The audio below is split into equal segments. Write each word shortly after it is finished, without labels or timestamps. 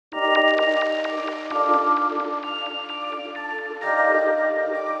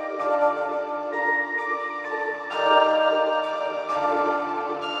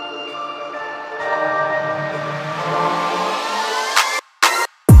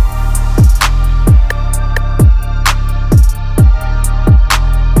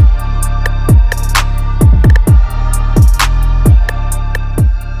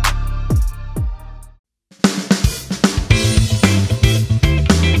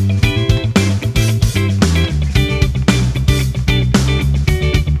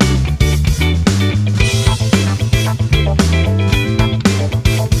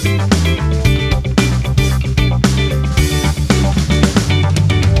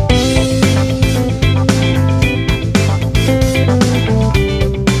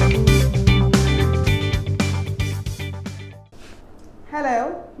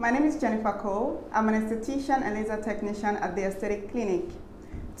Cole. I'm an esthetician and laser technician at the Aesthetic Clinic.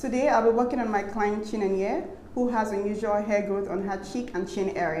 Today I'll be working on my client Chinenye, who has unusual hair growth on her cheek and chin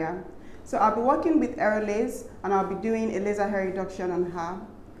area. So I'll be working with Aerolase and I'll be doing a laser hair reduction on her.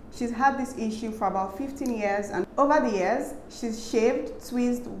 She's had this issue for about 15 years, and over the years she's shaved,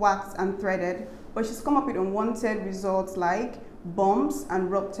 tweezed, waxed and threaded, but she's come up with unwanted results like bumps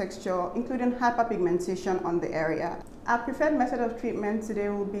and rough texture, including hyperpigmentation on the area. Our preferred method of treatment today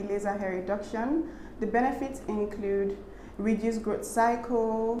will be laser hair reduction. The benefits include reduced growth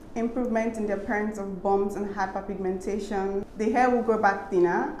cycle, improvement in the appearance of bumps and hyperpigmentation. The hair will grow back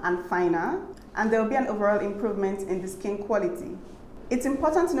thinner and finer, and there will be an overall improvement in the skin quality. It's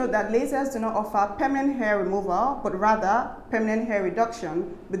important to note that lasers do not offer permanent hair removal, but rather permanent hair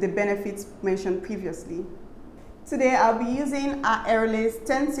reduction with the benefits mentioned previously. Today I'll be using our Aerolase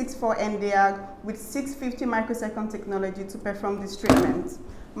 1064 NDAG with 650 microsecond technology to perform this treatment.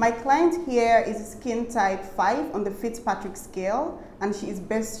 My client here is skin type 5 on the Fitzpatrick scale, and she is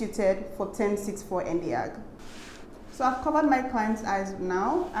best suited for 1064 NDAG. So I've covered my client's eyes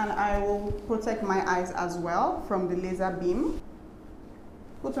now, and I will protect my eyes as well from the laser beam.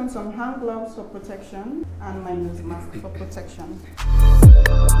 Put on some hand gloves for protection and my nose mask for protection.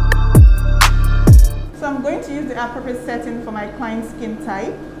 So I'm going to use the appropriate setting for my client's skin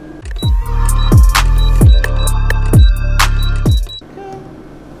type. Okay.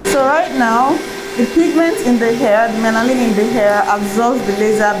 So right now, the pigment in the hair, the melanin in the hair absorbs the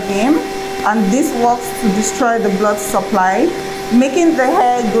laser beam, and this works to destroy the blood supply, making the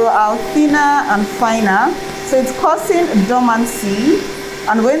hair grow out thinner and finer. So it's causing dormancy,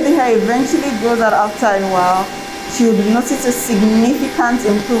 and when the hair eventually grows out after a while, she will notice a significant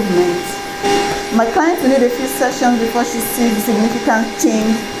improvement. My client will need a few sessions before she sees a significant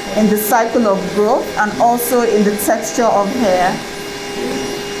change in the cycle of growth and also in the texture of hair.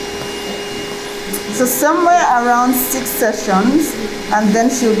 So somewhere around 6 sessions, and then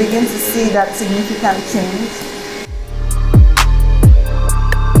she'll begin to see that significant change.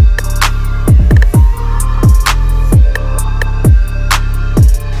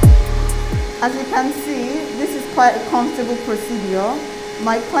 As you can see, this is quite a comfortable procedure.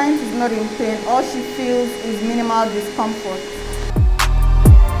 My client is not in pain. All she feels is minimal discomfort.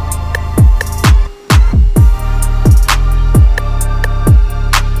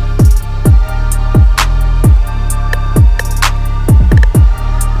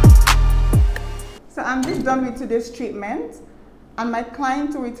 So I'm just done with today's treatment, and my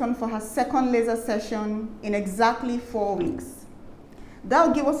client will return for her second laser session in exactly 4 weeks. That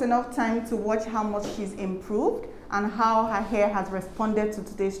will give us enough time to watch how much she's improved and how her hair has responded to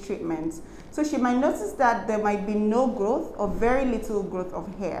today's treatment. So she might notice that there might be no growth or very little growth of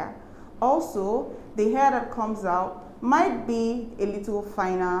hair. Also, the hair that comes out might be a little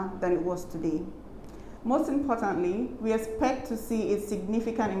finer than it was today. Most importantly, we expect to see a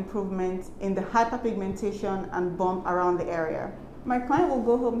significant improvement in the hyperpigmentation and bump around the area. My client will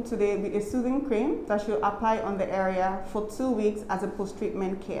go home today with a soothing cream that she'll apply on the area for 2 weeks as a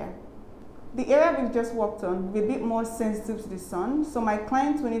post-treatment care. The area we've just worked on will be a bit more sensitive to the sun, so my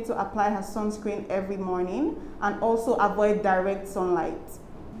client will need to apply her sunscreen every morning and also avoid direct sunlight.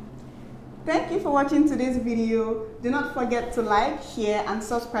 Thank you for watching today's video. Do not forget to like, share and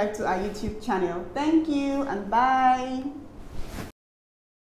subscribe to our YouTube channel. Thank you and bye.